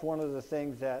that's one of the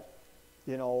things that,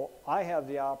 I have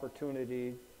the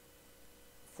opportunity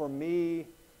for me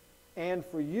and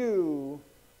for you,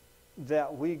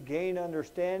 that we gain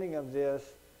understanding of this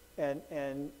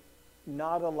and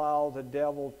not allow the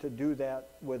devil to do that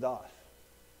with us.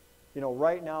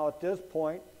 Right now at this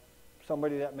point,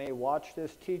 somebody that may watch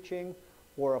this teaching,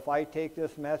 or if I take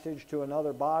this message to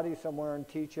another body somewhere and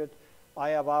teach it,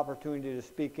 I have opportunity to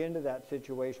speak into that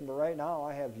situation. But right now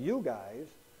I have you guys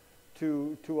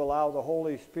to allow the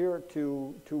Holy Spirit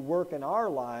to work in our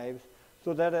lives,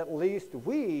 so that at least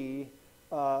we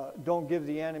don't give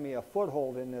the enemy a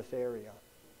foothold in this area.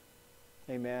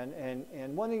 Amen.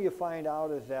 And one thing you find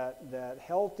out is that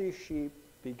healthy sheep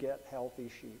beget healthy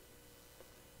sheep.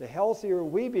 The healthier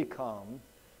we become,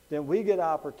 then we get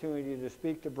opportunity to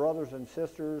speak to brothers and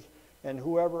sisters and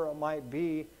whoever it might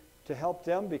be to help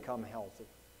them become healthy.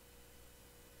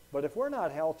 But if we're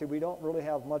not healthy, we don't really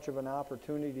have much of an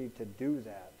opportunity to do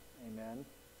that. Amen.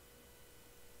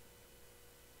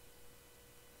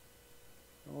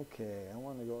 Okay, I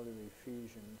want to go to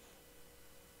Ephesians.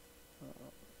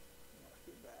 Let's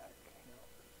get back.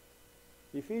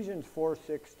 Ephesians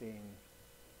 4:16.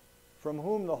 From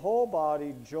whom the whole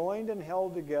body, joined and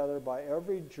held together by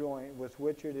every joint with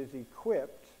which it is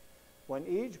equipped, when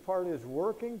each part is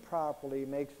working properly,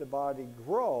 makes the body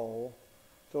grow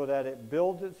so that it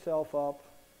builds itself up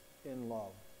in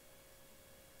love.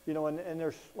 And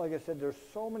there's, like I said, there's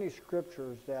so many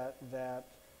scriptures that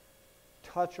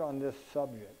touch on this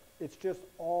subject. It's just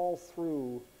all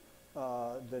through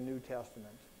the New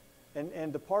Testament.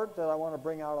 And the part that I want to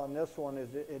bring out on this one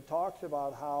is it talks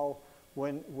about how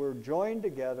when we're joined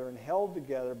together and held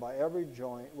together by every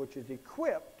joint, which is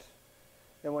equipped,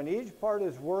 and when each part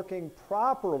is working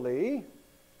properly,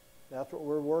 that's what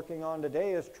we're working on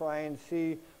today, is try and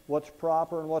see what's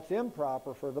proper and what's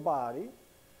improper for the body.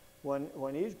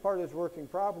 when each part is working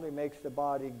properly, it makes the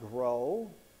body grow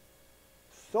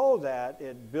so that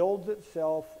it builds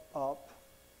itself up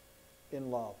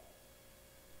in love.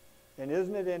 And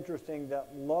isn't it interesting that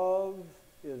love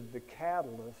is the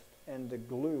catalyst and the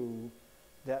glue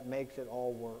that makes it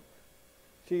all work?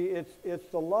 See, it's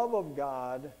the love of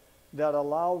God that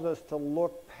allows us to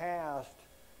look past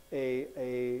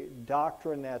a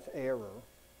doctrine that's error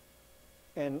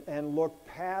and look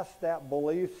past that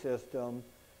belief system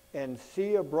and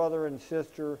see a brother and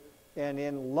sister and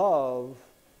in love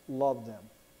them.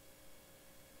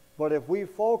 But if we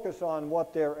focus on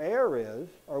what their error is,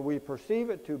 or we perceive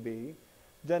it to be,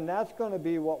 then that's going to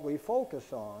be what we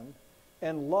focus on,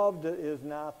 and love is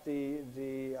not the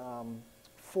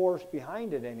force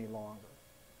behind it any longer.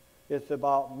 It's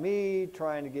about me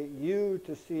trying to get you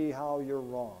to see how you're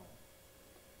wrong.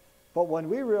 But when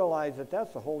we realize that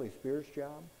that's the Holy Spirit's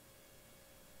job,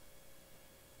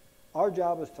 our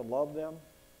job is to love them.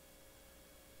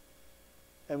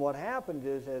 And what happens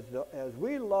is, as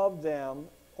we love them,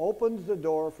 opens the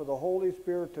door for the Holy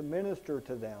Spirit to minister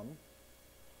to them.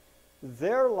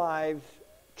 Their lives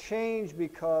change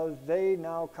because they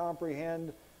now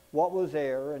comprehend what was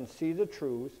error and see the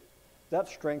truth. That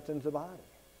strengthens the body.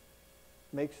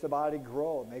 Makes the body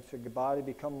grow. It makes the body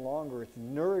become longer. It's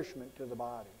nourishment to the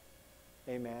body.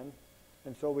 Amen.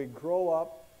 And so we grow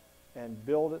up and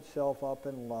build itself up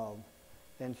in love.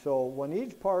 And so when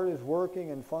each part is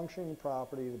working and functioning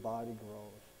properly, the body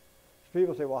grows. So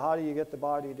people say, well, how do you get the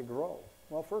body to grow?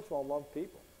 Well, first of all, love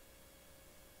people.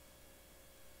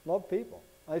 Love people.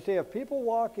 I say if people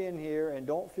walk in here and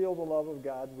don't feel the love of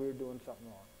God, we're doing something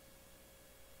wrong.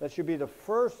 That should be the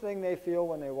first thing they feel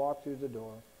when they walk through the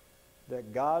door,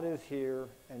 that God is here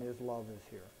and His love is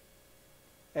here.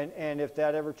 And if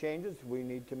that ever changes, we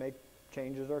need to make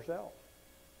changes ourselves.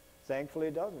 Thankfully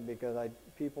it doesn't, because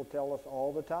people tell us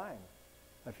all the time,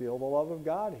 I feel the love of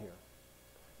God here.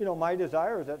 You know, my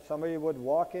desire is that somebody would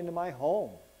walk into my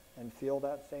home and feel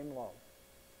that same love.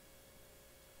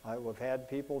 I've had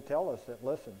people tell us that,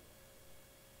 listen,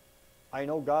 I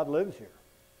know God lives here.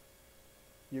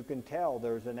 You can tell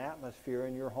there's an atmosphere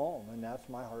in your home, and that's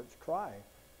my heart's cry,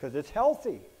 because it's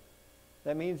healthy.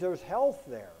 That means there's health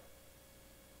there.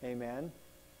 Amen.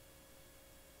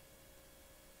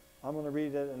 I'm going to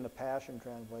read it in the Passion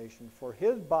Translation. For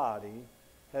His body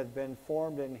has been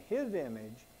formed in His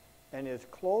image and is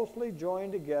closely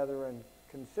joined together and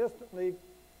consistently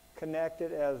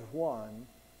connected as one,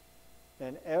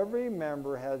 and every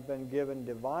member has been given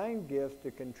divine gifts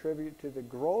to contribute to the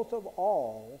growth of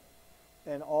all,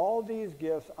 and all these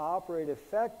gifts operate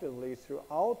effectively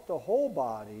throughout the whole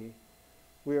body.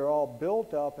 We are all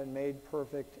built up and made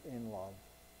perfect in love.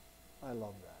 I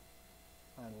love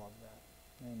that. I love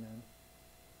that. Amen.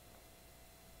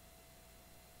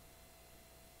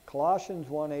 Colossians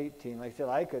 1:18. Like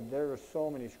I said, there are so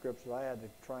many scriptures I had to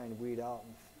try and weed out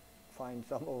and find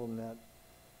some of them that.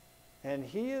 And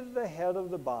He is the head of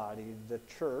the body, the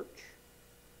church.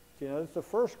 You know, it's the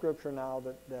first scripture now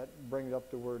that brings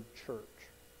up the word church.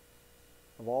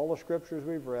 Of all the scriptures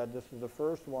we've read, this is the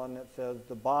first one that says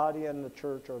the body and the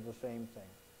church are the same thing.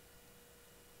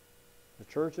 The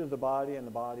church is the body, and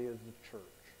the body is the church.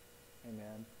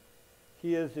 Amen.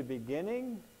 He is the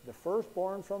beginning, the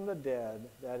firstborn from the dead,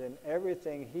 that in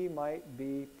everything He might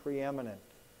be preeminent.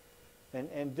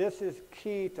 And this is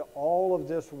key to all of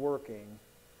this working,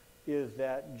 is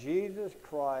that Jesus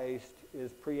Christ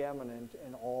is preeminent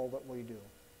in all that we do.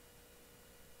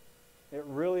 It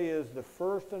really is the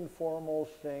first and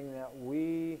foremost thing that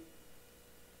we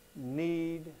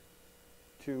need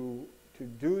to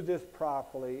do this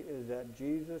properly, is that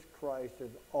Jesus Christ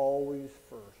is always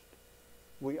first.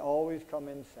 We always come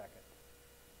in second.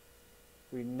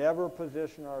 We never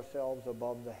position ourselves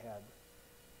above the head.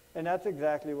 And that's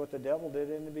exactly what the devil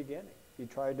did in the beginning. He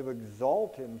tried to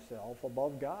exalt himself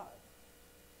above God.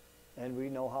 And we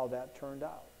know how that turned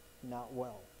out. Not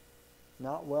well.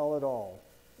 Not well at all.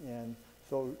 And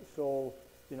so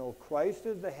you know, Christ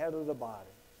is the head of the body.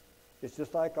 It's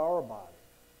just like our body.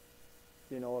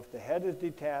 You know, if the head is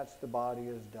detached, the body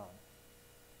is done.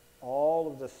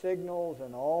 All of the signals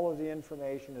and all of the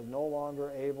information is no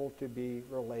longer able to be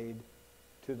relayed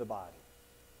to the body.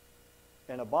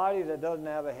 And a body that doesn't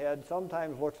have a head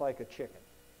sometimes looks like a chicken.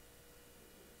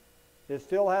 It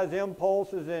still has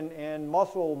impulses and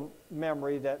muscle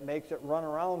memory that makes it run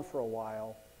around for a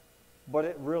while, but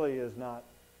it really is not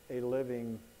a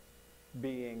living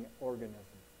being organism.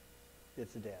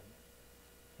 It's dead.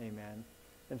 Amen.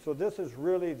 And so this is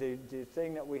really the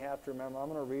thing that we have to remember. I'm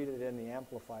going to read it in the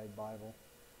Amplified Bible.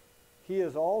 He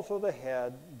is also the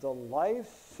head, the life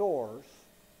source,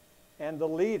 and the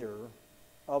leader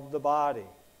of the body,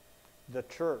 the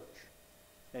church.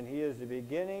 And he is the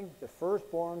beginning, the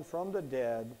firstborn from the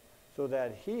dead, so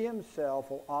that he himself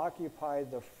will occupy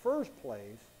the first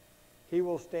place. He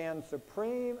will stand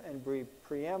supreme and be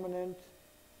preeminent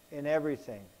in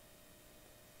everything.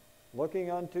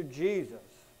 Looking unto Jesus,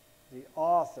 the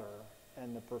author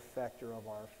and the perfecter of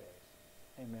our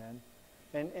faith. Amen.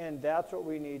 And that's what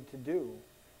we need to do.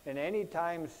 And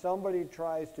anytime somebody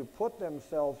tries to put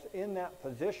themselves in that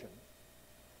position,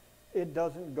 it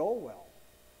doesn't go well.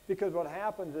 Because what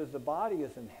happens is the body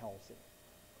isn't healthy.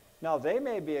 Now, they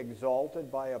may be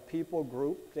exalted by a people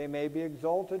group. They may be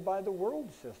exalted by the world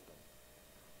system.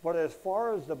 But as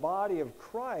far as the body of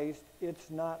Christ, it's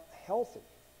not healthy.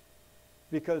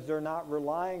 Because they're not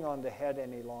relying on the head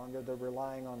any longer. They're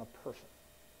relying on a person.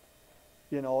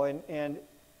 You know, and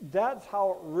that's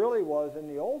how it really was in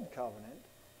the Old Covenant,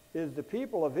 is the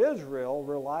people of Israel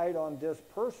relied on this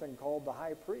person called the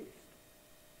high priest.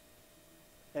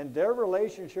 And their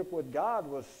relationship with God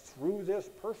was through this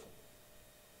person.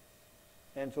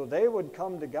 And so they would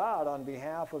come to God on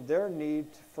behalf of their need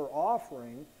for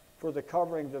offering for the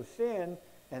coverings of sin,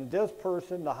 and this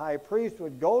person, the high priest,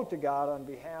 would go to God on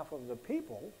behalf of the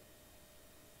people,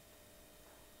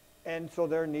 and so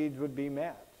their needs would be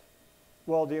met.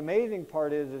 Well, the amazing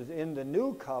part is in the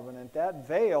new covenant, that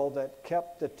veil that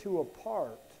kept the two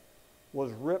apart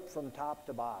was ripped from top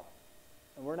to bottom.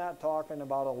 And we're not talking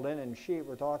about a linen sheet.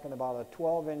 We're talking about a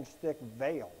 12-inch thick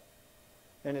veil.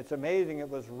 And it's amazing, it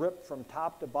was ripped from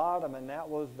top to bottom, and that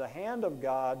was the hand of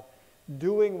God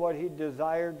doing what he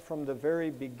desired from the very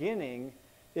beginning.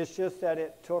 It's just that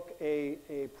it took a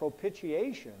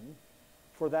propitiation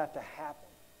for that to happen.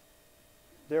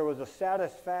 There was a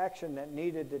satisfaction that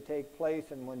needed to take place,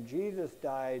 and when Jesus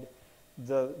died,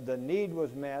 the need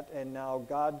was met, and now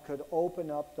God could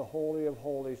open up the Holy of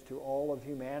Holies to all of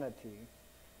humanity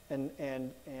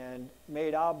and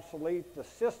made obsolete the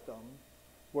system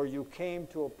where you came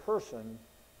to a person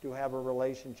to have a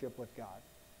relationship with God.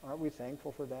 Aren't we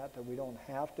thankful for that we don't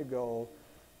have to go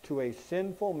to a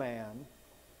sinful man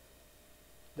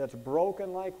that's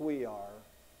broken like we are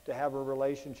to have a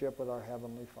relationship with our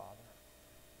Heavenly Father?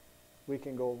 We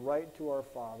can go right to our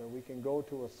Father. We can go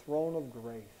to a throne of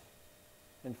grace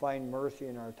and find mercy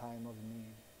in our time of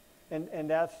need. And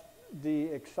that's the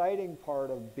exciting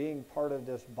part of being part of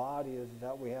this body, is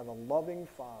that we have a loving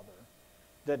Father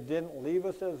that didn't leave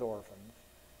us as orphans.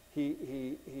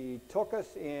 He took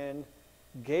us in,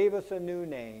 gave us a new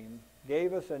name,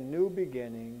 gave us a new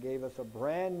beginning, gave us a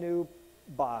brand new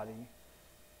body,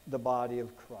 the body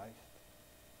of Christ.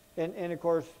 And of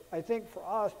course, I think for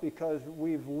us, because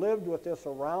we've lived with this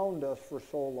around us for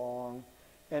so long,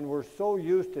 and we're so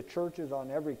used to churches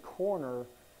on every corner,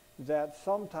 that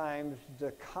sometimes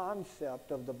the concept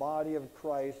of the body of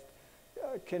Christ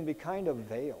can be kind of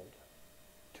veiled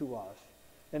to us.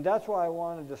 And that's why I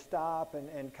wanted to stop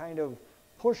and kind of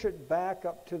push it back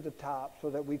up to the top so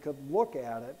that we could look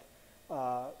at it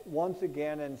once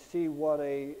again and see what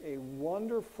a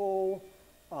wonderful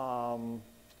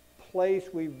place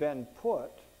we've been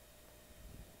put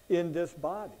in this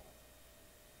body,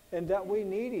 and that we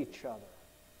need each other.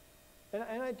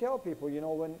 And I tell people, you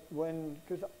know,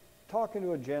 because talking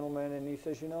to a gentleman, and he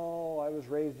says, you know, I was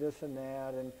raised this and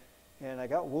that, and I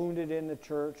got wounded in the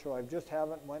church, so I just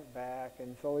haven't went back.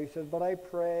 And so he says, but I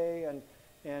pray,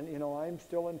 and you know, I'm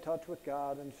still in touch with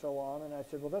God, and so on. And I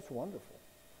said, well, that's wonderful,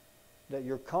 that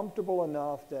you're comfortable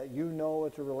enough that you know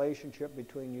it's a relationship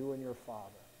between you and your Father.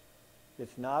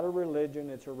 It's not a religion,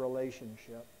 it's a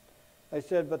relationship. I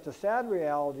said, but the sad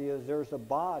reality is there's a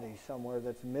body somewhere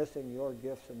that's missing your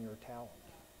gifts and your talents.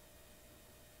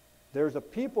 There's a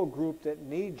people group that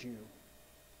needs you.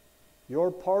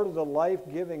 You're part of the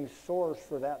life-giving source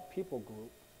for that people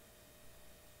group.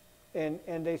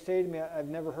 And they say to me, I've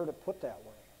never heard it put that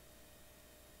way.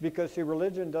 Because, see,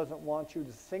 religion doesn't want you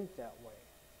to think that way.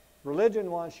 Religion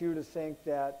wants you to think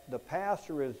that the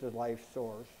pastor is the life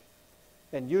source,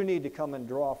 and you need to come and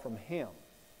draw from him.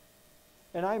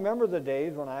 And I remember the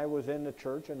days when I was in the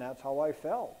church, and that's how I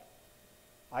felt.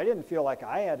 I didn't feel like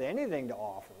I had anything to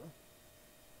offer.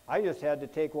 I just had to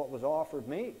take what was offered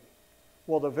me.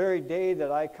 Well, the very day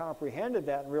that I comprehended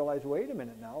that and realized, wait a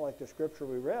minute now, like the scripture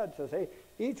we read says, hey,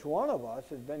 each one of us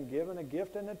has been given a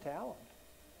gift and a talent.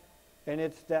 And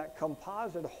it's that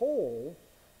composite whole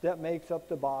that makes up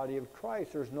the body of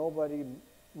Christ. There's nobody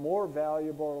more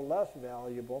valuable or less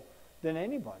valuable than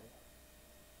anybody.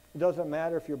 It doesn't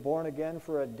matter if you're born again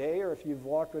for a day or if you've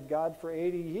walked with God for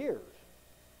 80 years.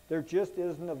 There just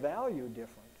isn't a value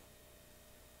difference.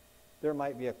 There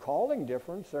might be a calling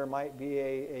difference. There might be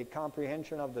a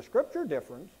comprehension of the scripture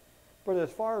difference. But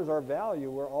as far as our value,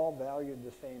 we're all valued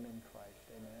the same in Christ.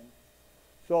 Amen.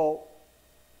 So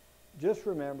just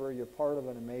remember you're part of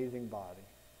an amazing body.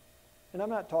 And I'm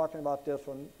not talking about this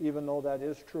one, even though that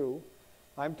is true.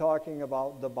 I'm talking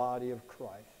about the body of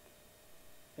Christ.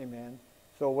 Amen.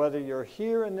 So whether you're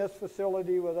here in this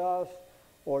facility with us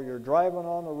or you're driving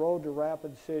on the road to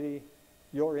Rapid City,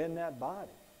 you're in that body.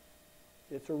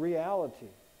 It's a reality.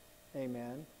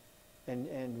 Amen.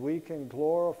 And we can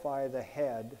glorify the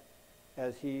head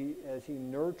as he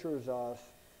nurtures us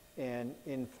and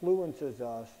influences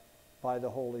us by the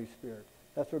Holy Spirit.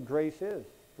 That's what grace is.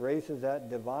 Grace is that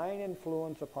divine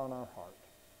influence upon our heart.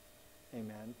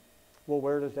 Amen. Well,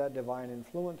 where does that divine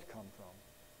influence come from?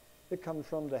 It comes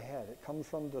from the head. It comes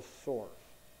from the source.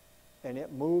 And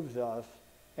it moves us,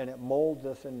 and it molds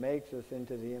us and makes us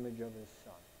into the image of his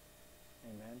Son.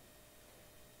 Amen.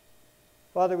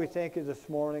 Father, we thank you this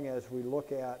morning as we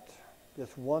look at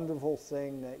this wonderful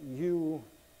thing that you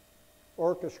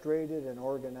orchestrated and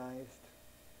organized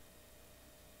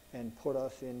and put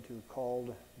us into,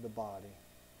 called the body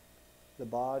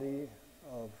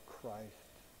of Christ,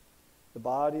 the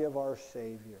body of our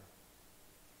Savior,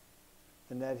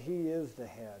 and that he is the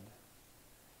head,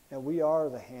 and we are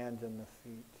the hands and the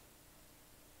feet.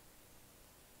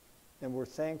 And we're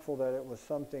thankful that it was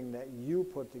something that you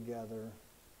put together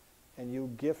and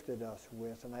you gifted us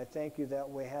with. And I thank you that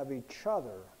we have each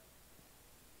other,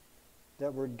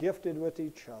 that we're gifted with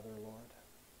each other, Lord,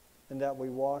 and that we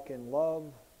walk in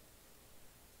love,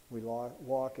 we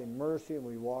walk in mercy, and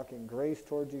we walk in grace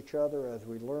towards each other as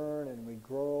we learn and we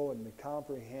grow and we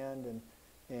comprehend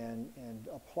and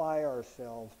apply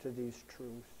ourselves to these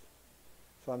truths.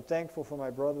 So I'm thankful for my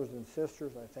brothers and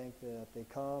sisters. I thank that they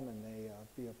come and they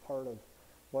be a part of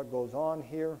what goes on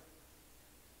here.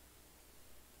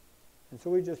 And so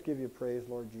we just give you praise,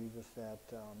 Lord Jesus, that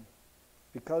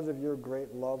because of your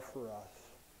great love for us,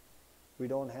 we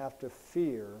don't have to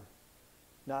fear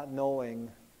not knowing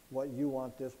what you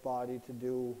want this body to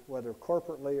do, whether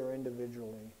corporately or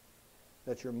individually,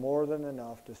 that you're more than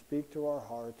enough to speak to our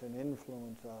hearts and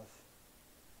influence us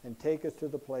and take us to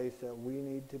the place that we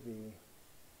need to be,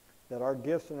 that our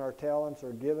gifts and our talents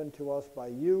are given to us by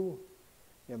you,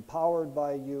 empowered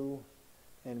by you,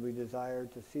 and we desire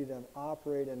to see them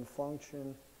operate and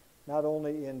function not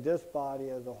only in this body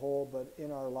as a whole, but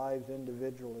in our lives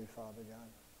individually, Father God.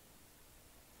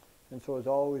 And so as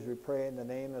always, we pray in the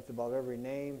name that's above every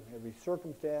name, every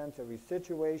circumstance, every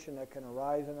situation that can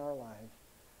arise in our lives,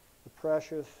 the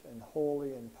precious and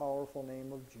holy and powerful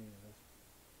name of Jesus.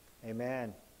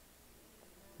 Amen.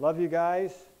 Love you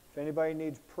guys. If anybody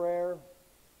needs prayer,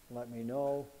 let me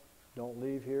know. Don't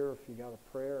leave here if you got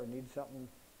a prayer or need something.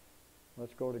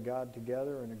 Let's go to God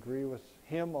together and agree with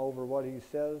him over what he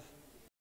says.